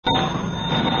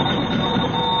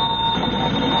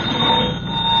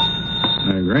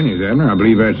pennies, Abner. I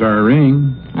believe that's our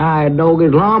ring. I dog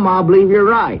his lum, I believe you're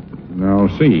right. Now,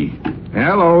 see.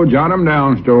 Hello, Jot 'em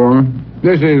Down store.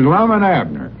 This is Lum and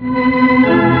Abner.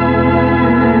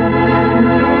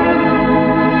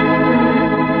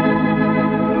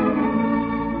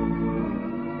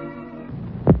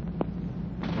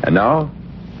 And now,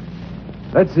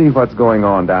 let's see what's going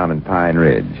on down in Pine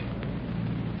Ridge.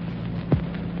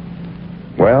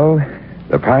 Well,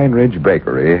 the Pine Ridge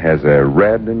Bakery has a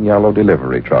red and yellow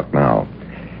delivery truck now.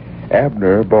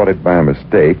 Abner bought it by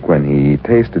mistake when he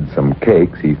tasted some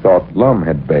cakes he thought Lum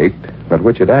had baked, but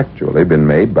which had actually been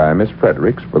made by Miss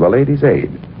Fredericks for the Ladies'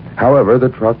 Aid. However, the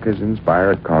truck has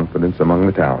inspired confidence among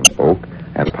the townsfolk,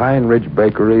 and Pine Ridge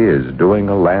Bakery is doing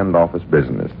a land office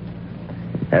business.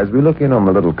 As we look in on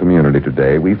the little community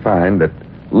today, we find that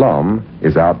Lum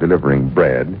is out delivering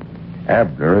bread,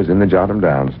 Abner is in the Jot 'em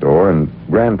Down store, and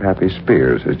Grandpappy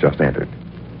Spears has just entered.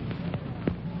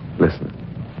 Listen.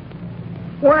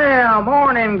 Well,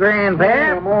 morning,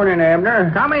 Grandpa. Morning,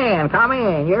 Abner. Come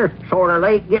in. You're sort of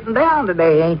late getting down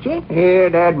today, ain't you? Yeah,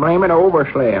 Dad, blame it,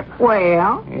 overslept.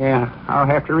 Well? Yeah, I'll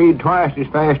have to read twice as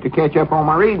fast to catch up on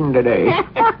my reading today.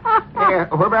 Yeah,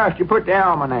 whereabouts you put the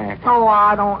almanac? Oh,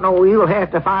 I don't know. You'll have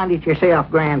to find it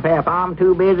yourself, Grandpap. I'm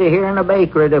too busy here in the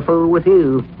bakery to fool with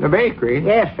you. The bakery?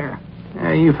 Yes, sir.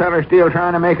 You fellas still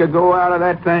trying to make a go out of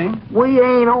that thing? We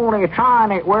ain't only trying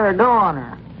it, we're doing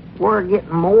her. We're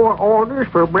getting more orders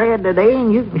for bread today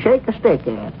than you can shake a stick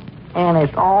at. And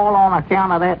it's all on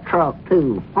account of that truck,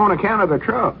 too. On account of the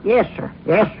truck? Yes, sir.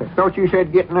 Thought you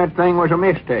said getting that thing was a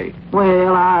mistake.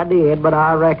 Well, I did, but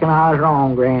I reckon I was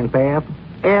wrong, Grandpap.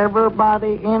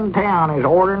 Everybody in town is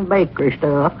ordering bakery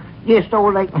stuff just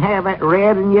so they can have that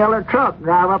red and yellow truck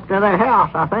drive up to their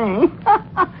house, I think.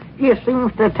 Just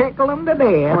seems to tickle them to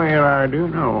death. Well, I do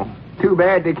know. Too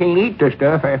bad they can't eat the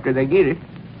stuff after they get it.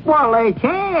 Well, they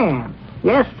can.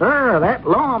 Yes, sir. That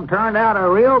Lum turned out a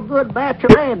real good batch of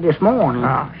bread this morning.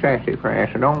 Oh, sassafras,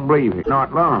 I don't believe it.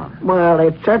 Not Lum. Well,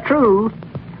 it's the truth.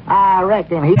 I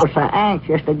reckon he was so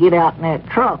anxious to get out in that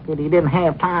truck that he didn't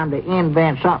have time to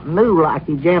invent something new like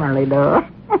he generally does.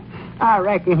 I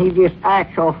reckon he just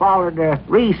actually followed the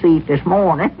receipt this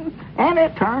morning, and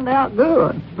it turned out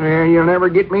good. Well, you'll never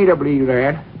get me to believe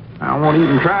that. I won't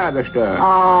even try the stuff.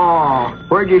 Oh.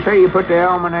 Where'd you say you put the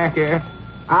almanac at?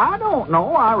 I don't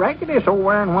know. I reckon it's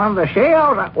over in one of the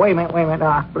shelves. Wait a minute.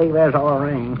 I believe there's our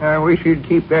ring. We should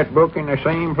keep that book in the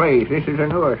same place. This is a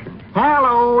nuisance.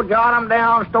 Hello, Jot 'em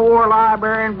Down store,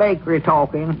 library, and bakery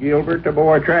talking. Gilbert, the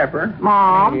boy trapper.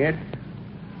 Mom? Yes.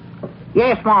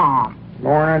 Yes, Mom.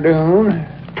 Morning, Doon.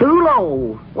 2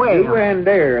 loaves. Well, 2 and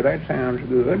there. That sounds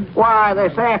good. Why,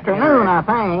 this afternoon, I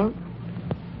think.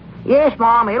 Yes,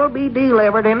 Mom, it'll be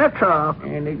delivered in the truck.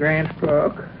 Andy Grant's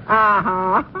truck.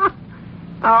 Uh-huh.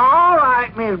 All right,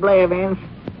 Miss Blevins.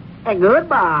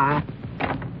 Goodbye.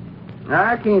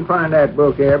 I can't find that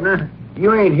book, Abner.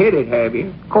 You ain't hit it, have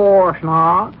you? Course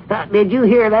not. Did you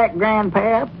hear that,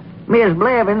 Grandpap? Miss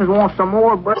Blevins wants some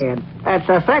more bread. That's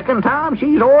the second time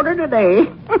she's ordered today.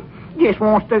 Just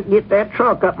wants to get that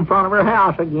truck up in front of her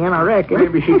house again, I reckon.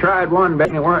 Maybe she tried one back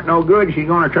and it weren't no good. She's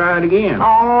going to try it again.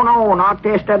 Oh, no, not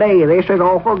this today. This is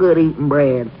awful good eating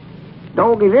bread.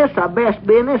 Doggy, this is the best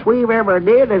business we've ever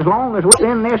did as long as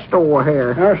we're in this store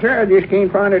here. Oh, sir, I just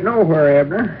can't find it nowhere,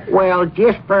 Abner. Well,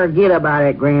 just forget about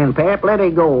it, Grandpap. Let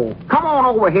it go. Come on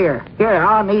over here. Here,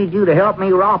 I need you to help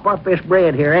me wrap up this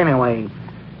bread here anyway.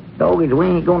 Doggies, we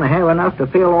ain't going to have enough to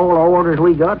fill all the orders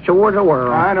we got, so where's the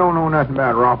world? I don't know nothing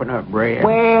about wrapping up bread.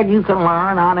 Well, you can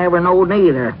learn. I never know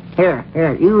neither. Here,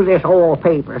 use this oil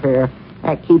paper here.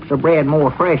 That keeps the bread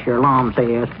more fresher, Lum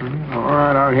says. All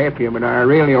right, I'll help you, but I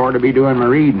really ought to be doing my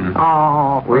reading.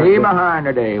 Oh, way behind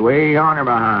today, way yonder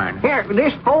behind. Here,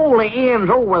 just fold the ends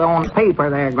over on the paper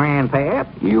there, Grandpap.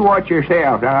 You watch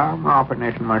yourself, I'm wrapping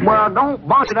this myself. Well, don't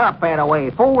bunch it up that way.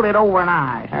 Fold it over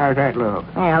nice. How's that look?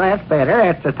 Yeah, that's better.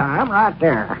 That's the time right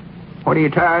there. What are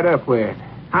you tied up with?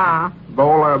 Huh?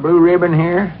 Bowl of blue ribbon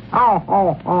here?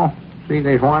 Oh. See,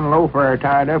 there's one loafer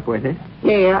tied up with it.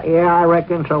 Yeah, I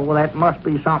reckon so. Well, that must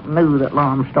be something new that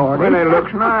Lum started. Well, it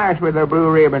looks nice with a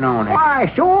blue ribbon on it.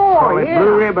 Why, sure, so it's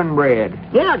blue ribbon bread.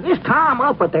 Yeah, just tie 'em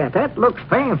up with that. That looks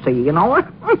fancy, you know it?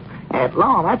 That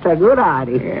Lum, that's a good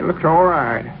idea. Yeah, it looks all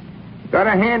right.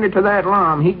 Gotta hand it to that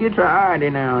Lum. He gets a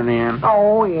idea now and then.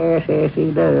 Oh, yes,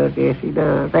 he does.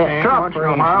 That truck, once in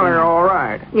a while, they're all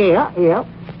right. Yeah.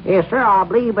 Yes, sir, I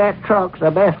believe that truck's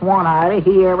the best one idea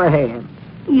he ever had.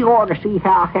 You ought to see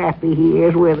how happy he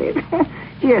is with it.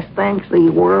 Just thinks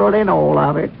the world and all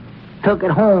of it. Took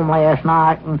it home last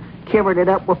night and covered it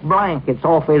up with blankets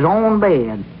off his own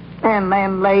bed. And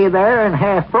then lay there and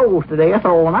half froze to death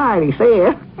all night, he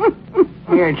said.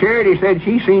 Yeah, Charity said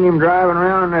she seen him driving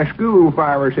around the school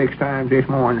 5 or 6 times this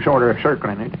morning, sort of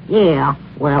circling it. Yeah,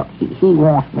 well, he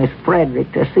wants Miss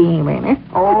Frederick to see him in it.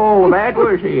 Oh, that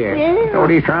was it. Yeah.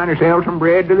 Thought he's trying to sell some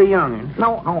bread to the youngins.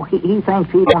 No, he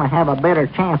thinks he's going to have a better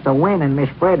chance of winning Miss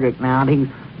Frederick now that he's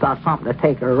got something to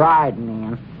take her riding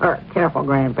in. Careful,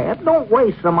 Grandpa. Don't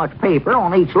waste so much paper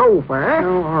on each loafer.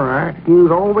 Oh, all right.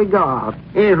 Use all we got.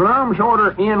 Is Lum sort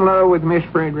of in love with Miss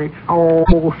Frederick?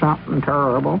 Oh, something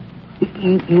terrible.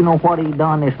 You know what he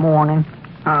done this morning?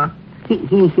 Huh?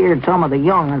 He heard some of the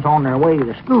young'uns on their way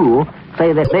to school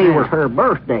say that they was her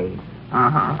birthday.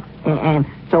 Uh-huh. And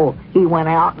so he went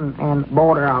out and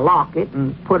bought her a locket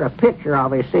and put a picture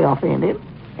of himself in it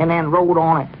and then wrote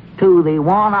on it, "To the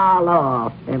one I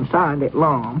love," and signed it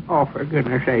Lum. Oh, for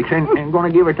goodness sakes. And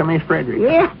going to give it to Miss Frederick?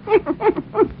 Yeah.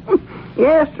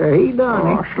 Yes, sir, he done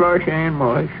Oh, it. slush and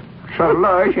mush.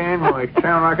 Slush and mush.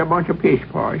 Sound like a bunch of piss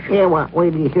posh. Yeah, well,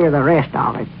 wait till you hear the rest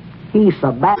of it. He's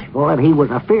so bashful that he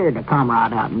was afeard to come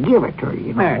right out and give it to her,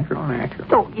 you know. Natural.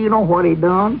 So, you know what he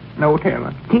done? No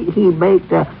telling. He baked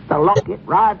the locket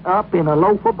right up in a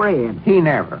loaf of bread. He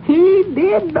never. He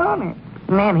did done it.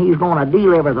 And then he's going to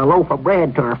deliver the loaf of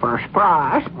bread to her for a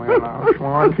surprise. Well, I'll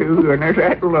swan to goodness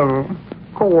that alone.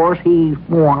 Of course, he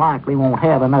more likely won't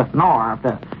have enough nerve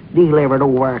to deliver it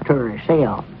over to her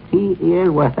himself. He is,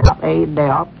 without a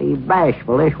doubt, the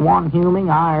bashfulest one human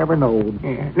I ever knowed.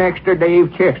 Yeah. Next to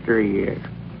Dave Chester he is.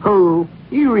 Who?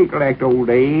 You recollect old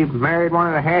Dave. Married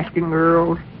one of the Haskin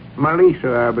girls.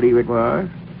 Melissa, I believe it was.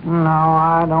 No,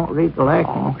 I don't recollect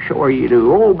him. Oh, sure you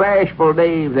do. Old Bashful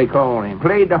Dave, they call him.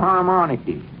 Played the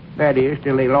harmonica. That is,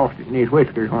 till he lost it in his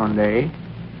whiskers one day.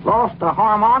 Lost the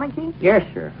harmonica? Yes,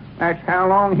 sir. That's how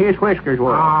long his whiskers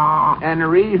were. Ah. And the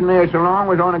reason they're so long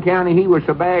was on account of he was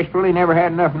so bashful he never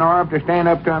had enough nerve to stand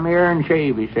up to a mirror and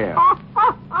shave himself.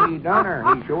 He done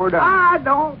her. He sure done her. I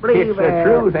don't believe It's it. the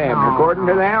truth, Abner, No, according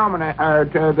to no. the almanac, or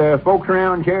to the folks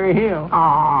around Cherry Hill.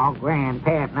 Oh,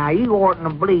 Grandpap, now you oughtn't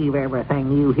to believe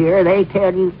everything you hear. They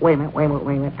tell you... Wait a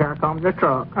minute. There comes the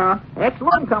truck. Huh? That's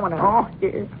one coming out. Oh,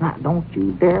 yeah. Now, don't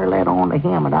you dare let on to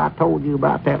him that I told you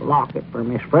about that locket for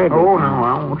Miss Frederick. Oh, no,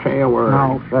 I won't say a word.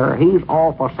 No, sir. He's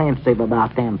awful sensitive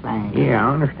about them things. Yeah,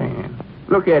 I understand.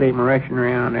 Look at him rushing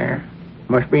around there.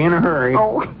 Must be in a hurry.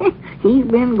 Oh, he's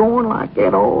been going like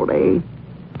that all day.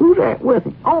 Who's that with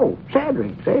him? Oh,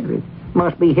 Cedric.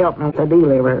 Must be helping him to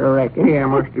deliver, I reckon. Yeah,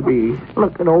 must be.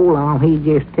 Look at old Lum. He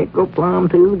just tickled plumb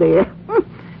to death.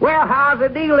 Well, how's the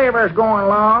delivers going,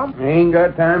 Lum? Ain't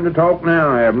got time to talk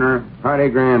now, Abner. Howdy,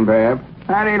 Grandpap.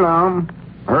 Howdy, Lum.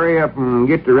 Hurry up and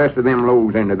get the rest of them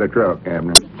loads into the truck,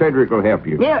 Abner. Cedric will help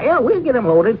you. Yeah, we'll get him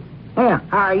loaded. Yeah,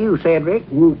 how are you, Cedric?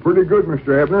 Oh, pretty good,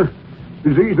 Mr. Abner.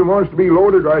 Is these the ones to be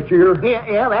loaded right here?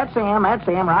 Yeah, that's him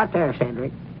right there,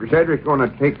 Cedric. Cedric's going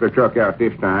to take the truck out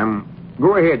this time.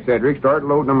 Go ahead, Cedric. Start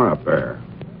loading them up there.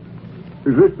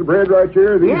 Is this the bread right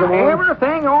here? These Yeah, the ones?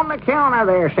 everything on the counter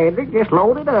there, Cedric. Just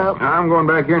load it up. I'm going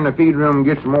back here in the feed room and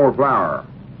get some more flour.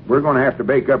 We're going to have to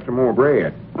bake up some more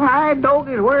bread. I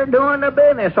doges we're doing the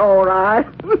business all right.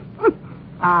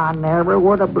 I never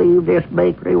would have believed this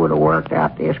bakery would have worked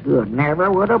out this good.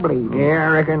 Never would have believed it. Yeah,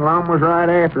 I reckon Lum was right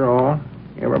after all.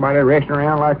 Everybody resting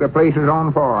around like the place is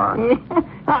on fire.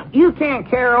 You can't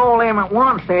carry all them at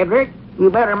once, Cedric.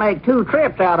 You better make 2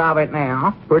 trips out of it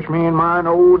now. Puts me in mind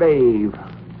of old Dave.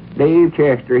 Dave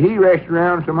Chester. He rested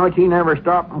around so much he never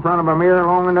stopped in front of a mirror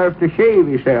long enough to shave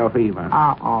himself even.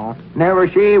 Uh-oh. Never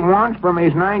shaved once from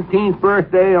his 19th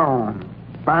birthday on.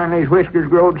 Finally, his whiskers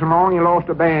growed so long he lost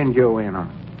a banjo in them.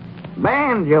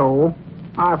 Banjo?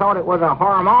 I thought it was a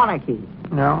harmonica.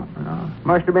 No.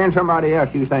 Must have been somebody else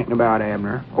you was thinking about,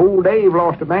 Abner. Old Dave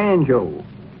lost a banjo.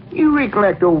 You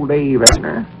recollect old Dave,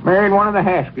 Abner? Married one of the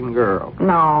Haskin girls.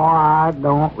 No, I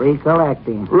don't recollect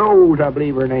him. Rose, I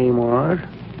believe her name was.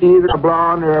 Either a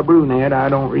blonde or a brunette, I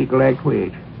don't recollect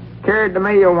which. Carried the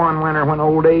mail one winter when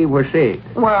old Dave was sick.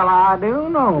 Well, I do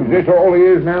know. Is this all he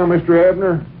is now, Mr.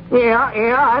 Abner?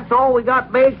 Yeah, that's all we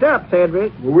got baked up,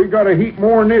 Cedric. Well, we got a heap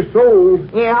more than this sold.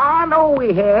 Yeah, I know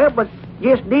we have, but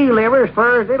just deliver as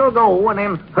far as it'll go, and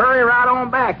then hurry right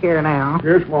on back here now.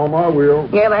 Yes, Mom, I will.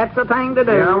 Yeah, that's the thing to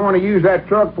do. Yeah, I want to use that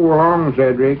truck for long,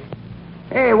 Cedric.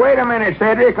 Hey, wait a minute,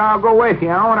 Cedric. I'll go with you.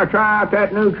 I want to try out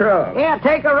that new truck. Yeah,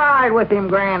 take a ride with him,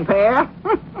 Grandpa.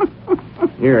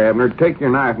 Here, Abner, take your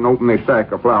knife and open this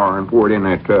sack of flour and pour it in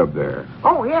that tub there.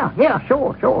 Oh, yeah,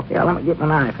 sure. Yeah, let me get my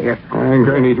knife here.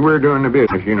 Granny, we're doing the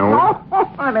business, you know.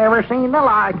 Oh, I never seen the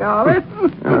like of it.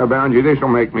 Bound you, this'll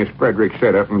make Miss Frederick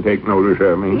sit up and take notice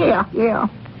of me. Yeah.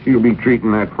 She'll be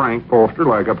treating that Frank Foster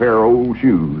like a pair of old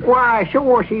shoes. Why,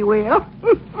 sure she will.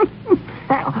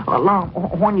 Lum,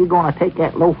 when you going to take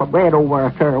that loaf of bread over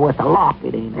to her with a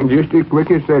locket in it? And just as quick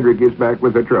as Cedric gets back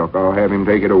with the truck, I'll have him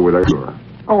take it over there to her.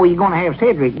 Oh, you're going to have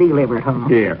Cedric deliver it, huh?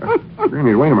 Yeah.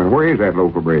 Granny, wait a minute. Where is that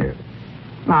loaf of bread?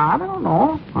 I don't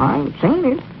know. I ain't seen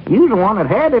it. You the one that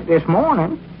had it this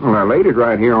morning. Well, I laid it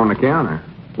right here on the counter.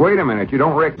 Wait a minute. You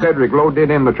don't reckon Cedric loaded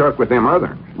it in the truck with them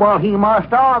others? Well, he must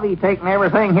have. He's taking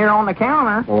everything here on the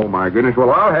counter. Oh, my goodness.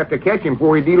 Well, I'll have to catch him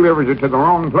before he delivers it to the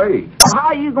wrong place. How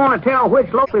are you going to tell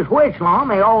which loaf is which, Lum?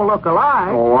 They all look alike.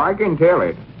 Oh, I can tell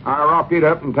it. I wrapped it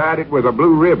up and tied it with a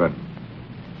blue ribbon.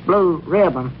 Blue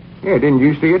ribbon. Yeah, didn't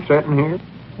you see it sitting here?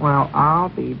 Well, I'll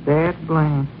be that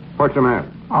blamed. What's the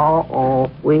matter?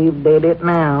 Uh-oh, we've did it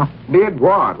now. Did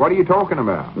what? What are you talking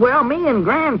about? Well, me and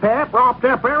Grandpap wrapped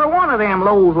up every one of them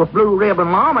loads with blue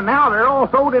ribbon, Lum, and now they're all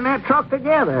throwed in that truck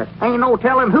together. Ain't no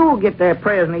telling who'll get that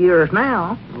present of yours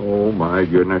now. Oh, my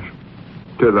goodness.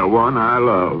 To the one I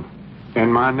love.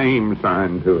 And my name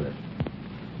signed to it.